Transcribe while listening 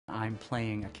I'm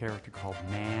playing a character called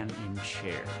Man in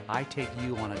Chair. I take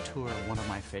you on a tour of one of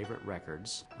my favorite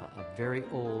records, a very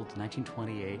old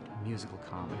 1928 musical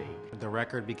comedy. The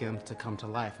record begins to come to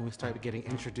life, and we start getting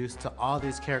introduced to all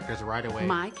these characters right away.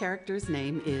 My character's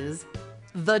name is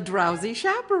the Drowsy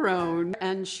Chaperone,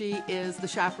 and she is the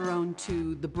chaperone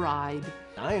to the bride.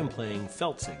 I am playing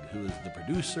Feltzig, who is the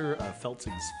producer of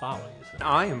Feltzig's Follies.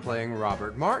 I am playing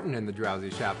Robert Martin in The Drowsy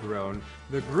Chaperone,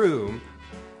 the groom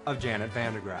of Janet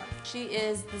Vandegraff. She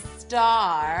is the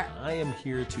star. I am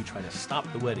here to try to stop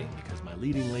the wedding because my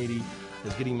leading lady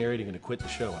is getting married and going to quit the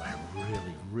show, and I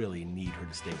really need her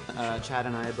to stay with the show. Chad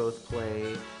and I both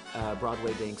play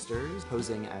Broadway gangsters,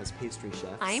 posing as pastry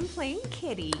chefs. I'm playing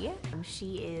Kitty.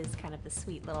 She is kind of the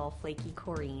sweet little flaky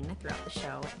Corinne throughout the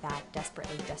show that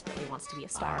desperately wants to be a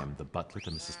star. I'm the butler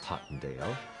to Mrs.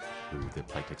 Tottendale, who the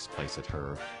play takes place at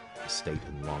her estate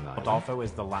in Long Island. Adolfo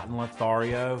is the Latin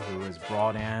Lothario who is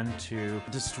brought in to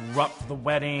disrupt the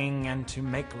wedding and to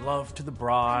make love to the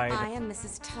bride. I am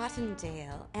Mrs.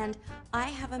 Tottendale, and I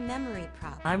have a memory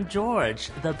problem. I'm George,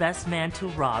 the best man to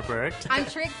Robert. I'm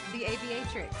Trix, the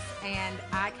aviatrix, and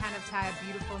I kind of tie a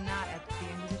beautiful knot at the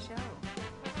end of the show.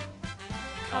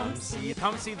 Come see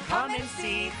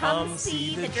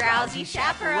the Drowsy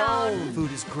Chaperone. The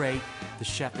food is great. The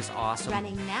chef is awesome.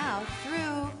 Running now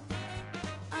through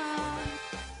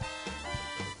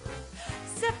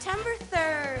September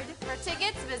 3rd. For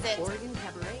tickets, visit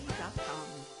OregonCabaret.com.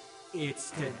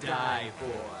 It's to die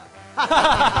for.